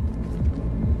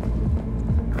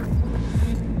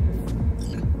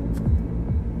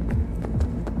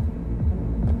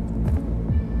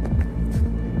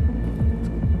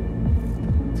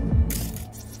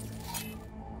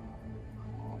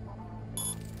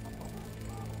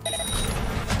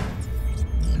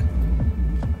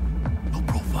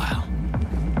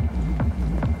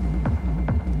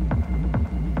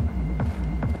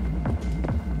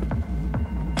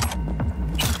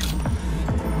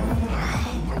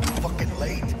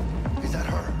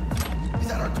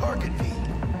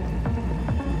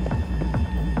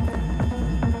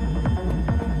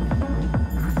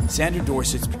 Sandra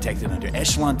Dorset's protected under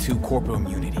Echelon 2 corporal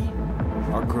immunity.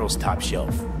 Our girl's top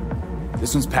shelf.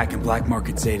 This one's packing black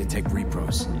market Zeta-Tech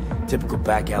repros. Typical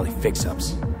back alley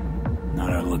fix-ups. Not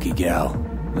our lucky gal.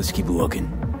 Let's keep looking.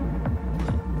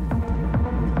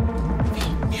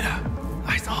 Mira,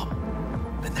 eyes up.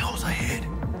 Pendejos ahead.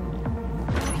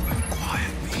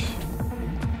 Quiet, V.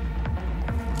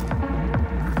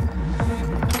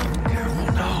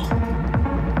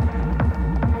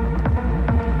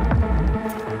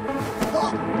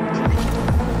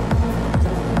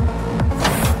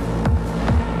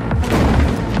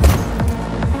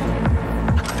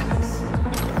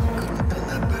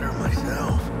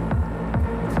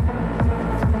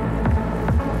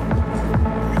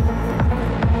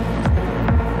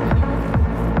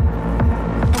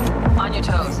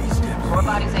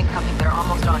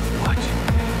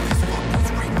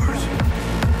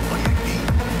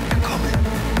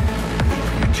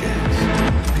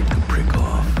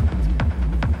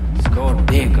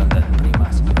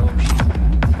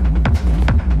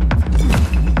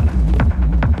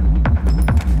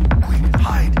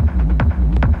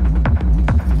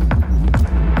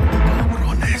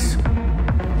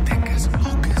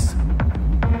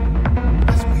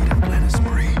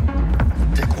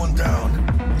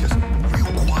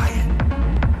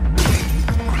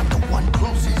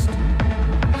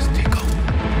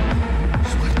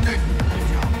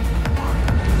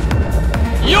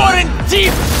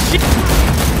 Deep shit!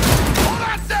 Oh,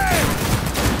 that's it!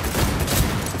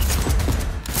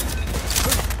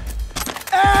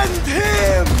 End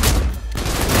him!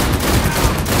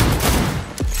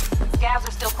 Scavs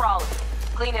are still crawling.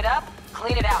 Clean it up,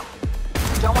 clean it out.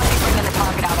 Don't want to be bringing the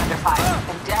target out under fire.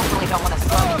 And definitely don't want to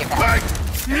slow get back.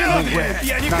 Not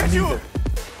neither.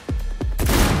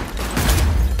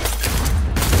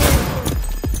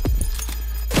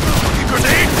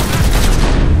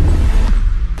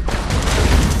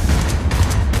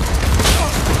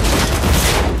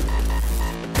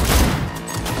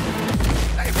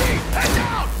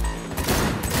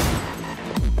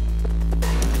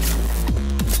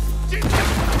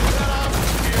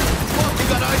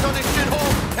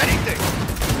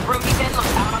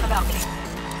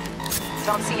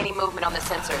 Don't see any movement on the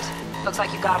sensors. Looks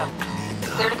like you got him.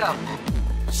 Clear to go.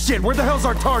 Shit, where the hell's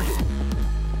our target?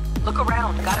 Look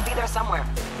around. Gotta be there somewhere.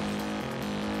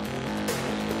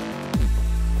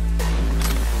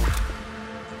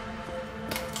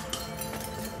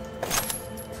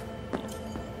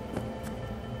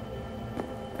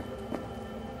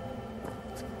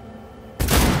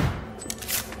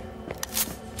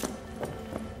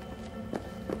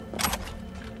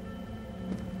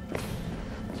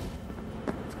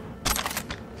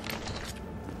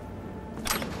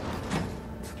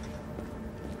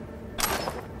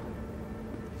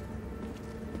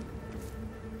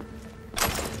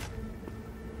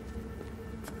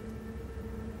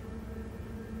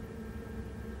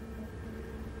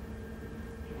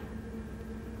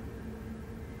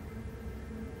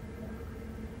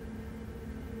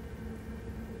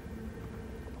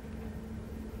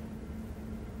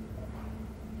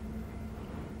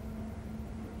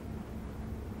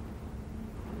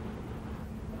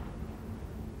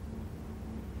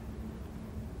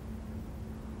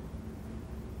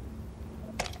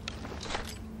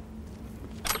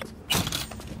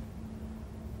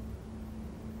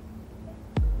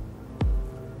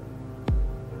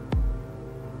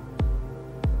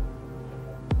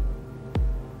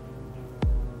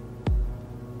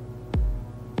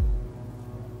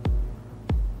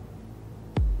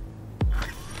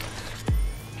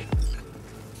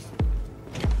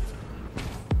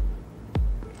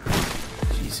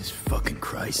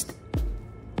 Christ.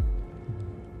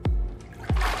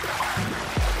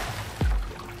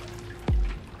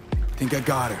 Think I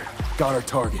got her. Got our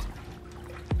target.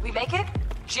 We make it?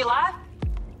 She alive?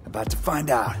 About to find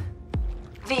out.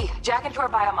 V, jack into her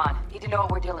biomon. Need to know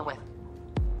what we're dealing with.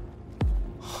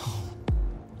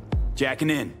 Jacking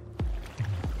in.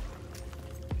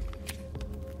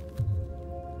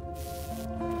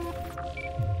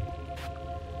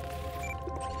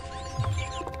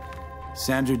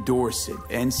 Sandra Dorset,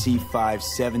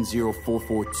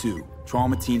 NC570442.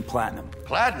 Traumatine Platinum.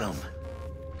 Platinum?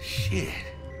 Shit.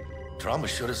 Trauma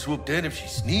should have swooped in if she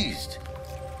sneezed.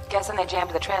 Guessing they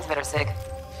jammed the transmitter, Sig.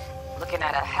 Looking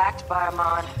at a hacked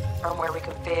biomon, firmware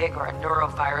reconfig, or a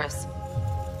neurovirus.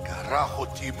 Carajo,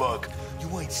 T-Bug.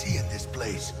 You ain't seeing this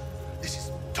place. This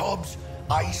is tubs,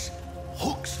 ice,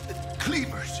 hooks, and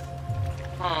cleavers.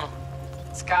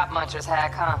 Scott Muncher's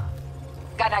hack, huh?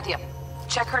 Got an idea.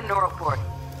 Check her neural cord.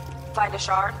 Find a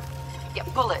shard? Yeah,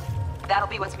 pull it. That'll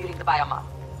be what's muting the biomon.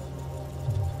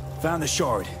 Found the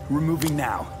shard. Removing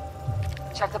now.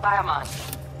 Check the biomon.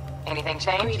 Anything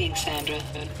change? Greetings, Sandra.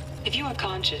 If you are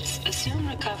conscious, assume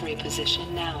recovery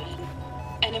position now.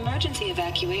 An emergency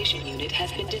evacuation unit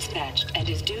has been dispatched and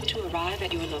is due to arrive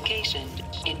at your location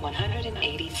in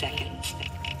 180 seconds.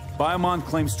 Biomon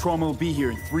claims trauma will be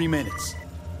here in 3 minutes.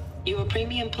 Your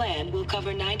premium plan will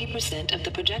cover 90% of the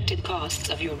projected costs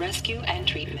of your rescue and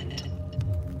treatment.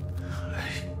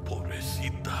 Ay,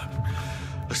 pobrecita.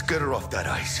 Let's get her off that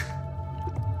ice.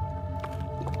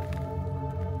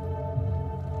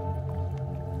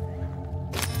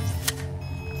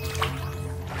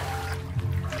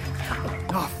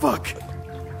 Oh, fuck.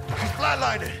 He's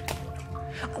flatlining.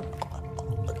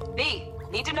 B,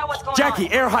 need to know what's going Jackie,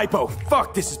 on. air hypo.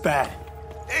 Fuck, this is bad.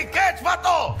 Hey, catch,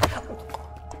 vato!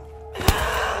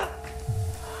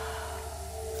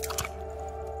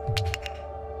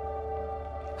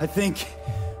 I think...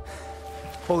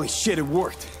 Holy shit, it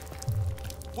worked.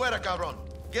 Fuera, cabrón.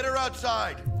 Get her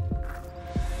outside.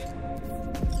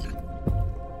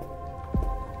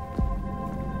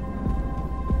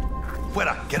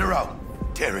 Fuera, get her out.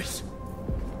 Terrace.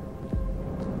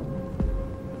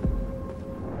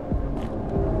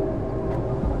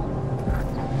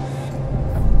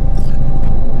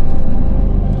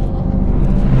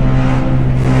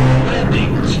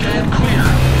 Landing, stand clear.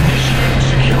 Initiate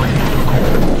security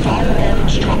protocol. Follow all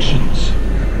instructions. 1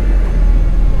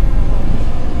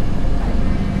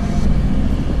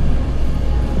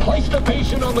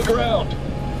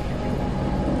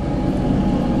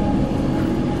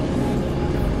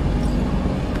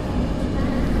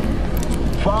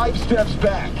 5 steps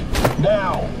back.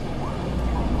 Now.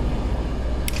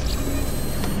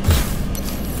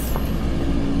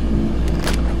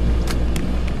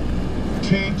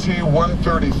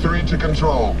 TT-133 to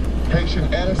control.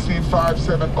 Patient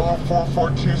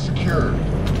NC570442 secured.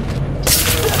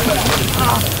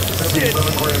 7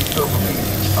 milligrams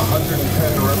dopamine,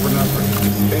 110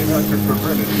 norepinephrine, 800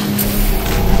 pervitin.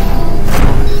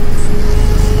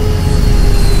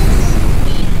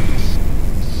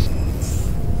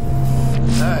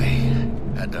 Hey,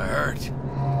 had to hurt.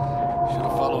 Should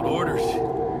have followed orders.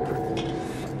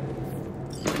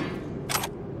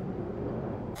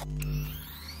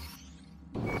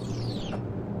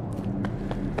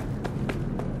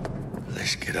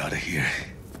 Let's get out of here.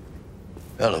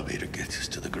 Elevator gets us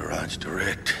to the garage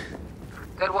direct.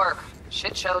 Good work.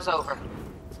 Shit show's over.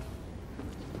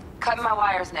 Cutting my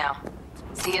wires now.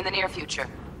 See you in the near future.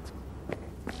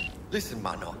 Listen,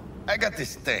 mano. I got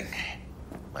this thing.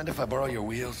 Mind if I borrow your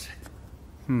wheels?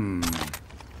 I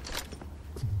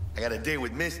got a date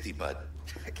with Misty, but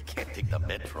I can't take the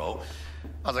metro.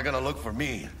 How's it gonna look for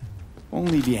me? Won't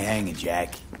leave you hanging,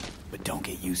 Jack. But don't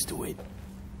get used to it.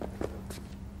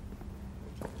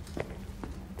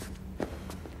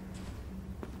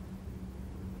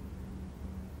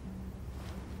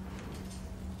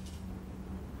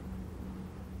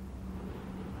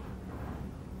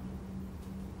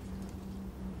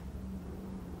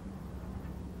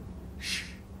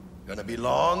 Gonna be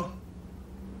long?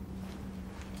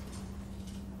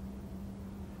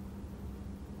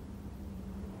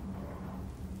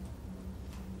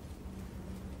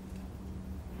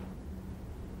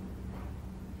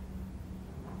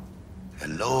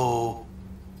 Hello?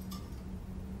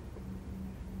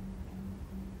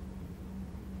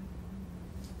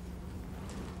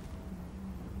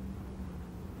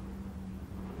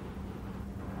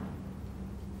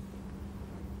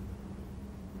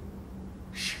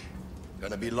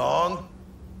 Gonna be long?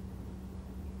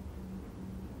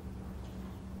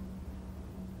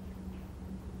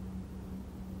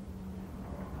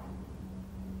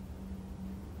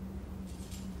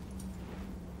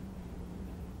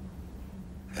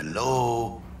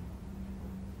 Hello?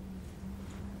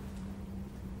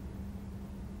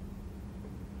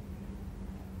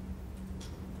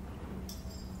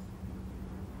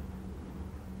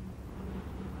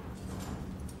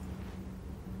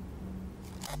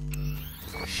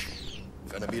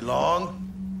 Gonna be long?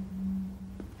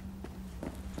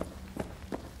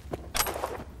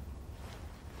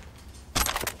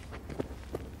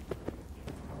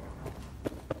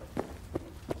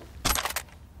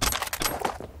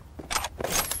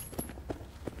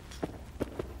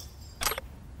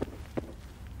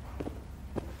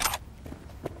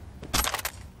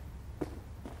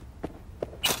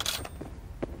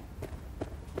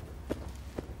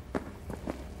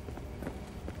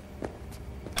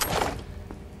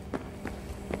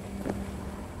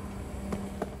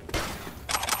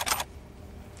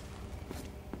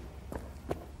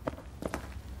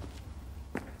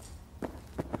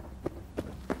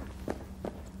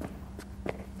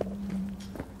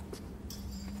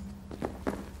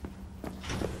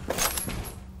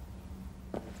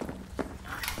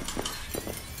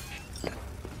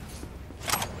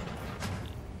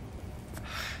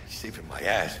 Saving my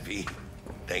ass, V.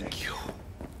 Thank you.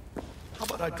 How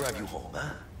about I drive you home,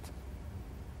 huh?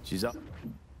 She's up.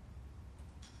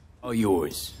 All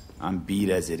yours. I'm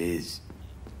beat as it is.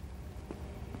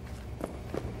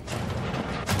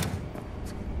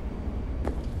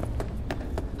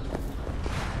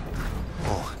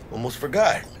 Oh, almost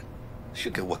forgot.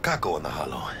 Should get Wakako in the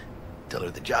hollow. Tell her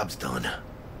the job's done.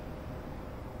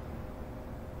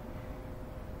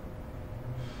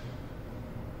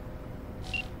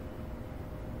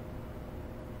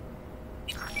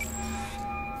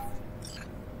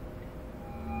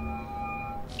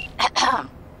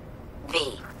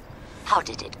 V, how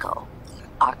did it go?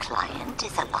 Our client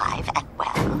is alive and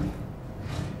well.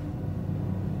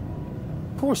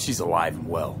 Of course she's alive and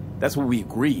well. That's what we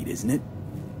agreed, isn't it?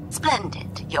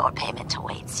 Splendid. Your payment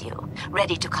awaits you.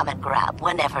 Ready to come and grab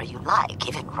whenever you like,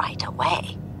 even right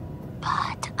away.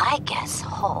 But I guess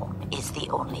home is the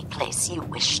only place you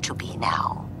wish to be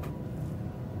now.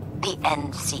 The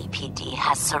NCPD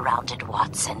has surrounded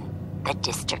Watson. The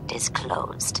district is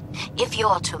closed. If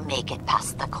you're to make it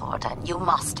past the cordon, you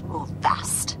must move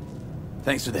fast.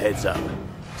 Thanks for the heads up.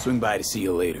 Swing by to see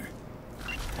you later.